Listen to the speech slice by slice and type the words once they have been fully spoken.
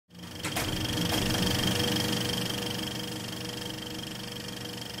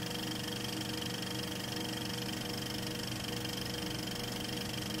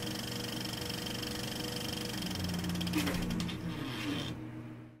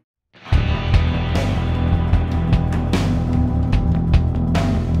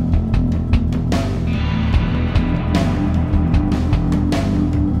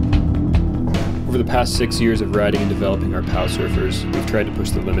past 6 years of riding and developing our Powsurfers, we've tried to push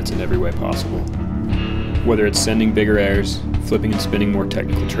the limits in every way possible. Whether it's sending bigger airs, flipping and spinning more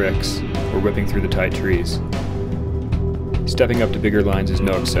technical tricks, or whipping through the tight trees. Stepping up to bigger lines is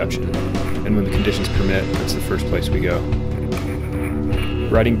no exception, and when the conditions permit, that's the first place we go.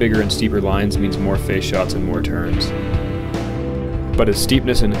 Riding bigger and steeper lines means more face shots and more turns. But as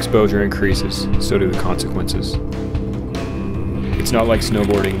steepness and exposure increases, so do the consequences. It's not like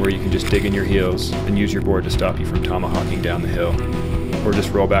snowboarding where you can just dig in your heels and use your board to stop you from tomahawking down the hill, or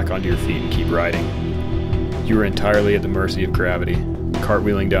just roll back onto your feet and keep riding. You are entirely at the mercy of gravity,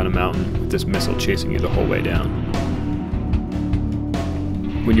 cartwheeling down a mountain with this missile chasing you the whole way down.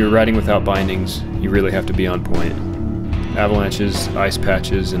 When you're riding without bindings, you really have to be on point. Avalanches, ice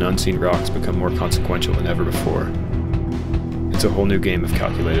patches, and unseen rocks become more consequential than ever before. It's a whole new game of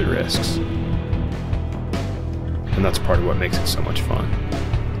calculated risks. And that's part of what makes it so much fun.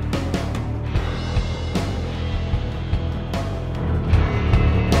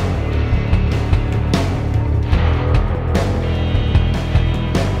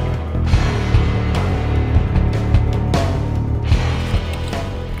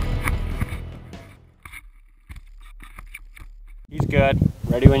 He's good.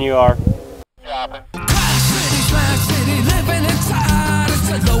 Ready when you are. Dropping. City, living inside. It's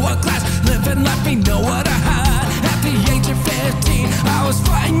a lower class, living like we know what I had. At the age of 15, I was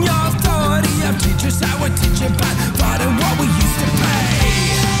fighting your authority of teachers. I would teach you about fighting what we used to pay.